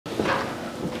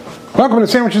Welcome to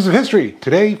Sandwiches of History.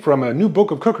 Today, from a new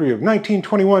book of cookery of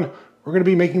 1921, we're going to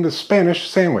be making the Spanish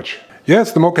sandwich.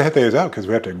 Yes, the molcajete is out because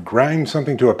we have to grind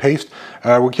something to a paste.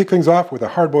 We'll kick things off with a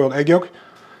hard-boiled egg yolk,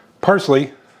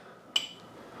 parsley,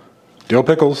 dill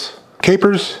pickles,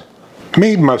 capers,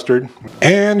 made mustard,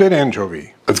 and an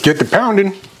anchovy. Let's get to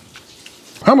pounding.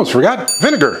 I almost forgot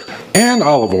vinegar and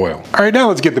olive oil. All right, now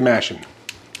let's get to mashing.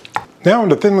 Now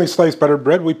into thinly sliced buttered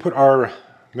bread, we put our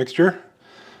mixture.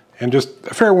 And just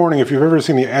a fair warning, if you've ever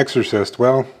seen The Exorcist,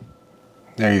 well,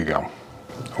 there you go.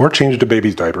 Or changed a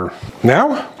baby's diaper.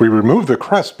 Now, we remove the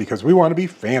crust because we want to be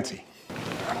fancy.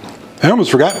 I almost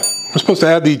forgot. We're supposed to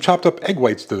add the chopped up egg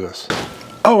whites to this.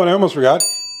 Oh, and I almost forgot,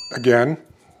 again,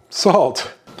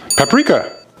 salt.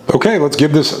 Paprika. Okay, let's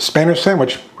give this Spanish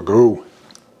sandwich a go.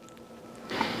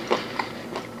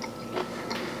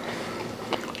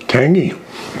 Tangy.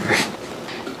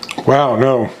 Wow,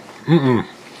 no.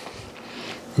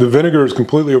 The vinegar is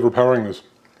completely overpowering this.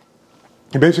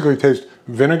 You basically taste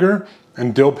vinegar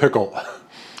and dill pickle.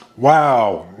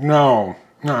 Wow, no,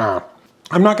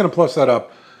 I'm not gonna plus that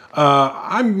up.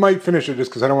 I might finish it just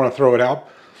because I don't want to throw it out,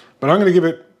 but I'm gonna give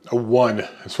it a 1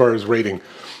 as far as rating.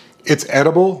 It's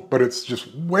edible, but it's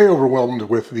just way overwhelmed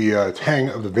with the tang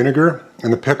of the vinegar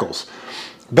and the pickles.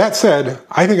 That said,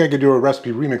 I think I could do a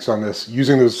recipe remix on this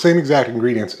using those same exact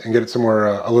ingredients and get it somewhere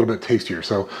a little bit tastier.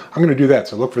 So I'm gonna do that,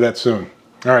 so look for that soon.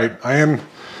 All right, I am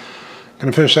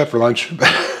gonna finish that for lunch.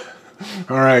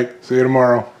 All right, see you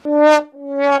tomorrow.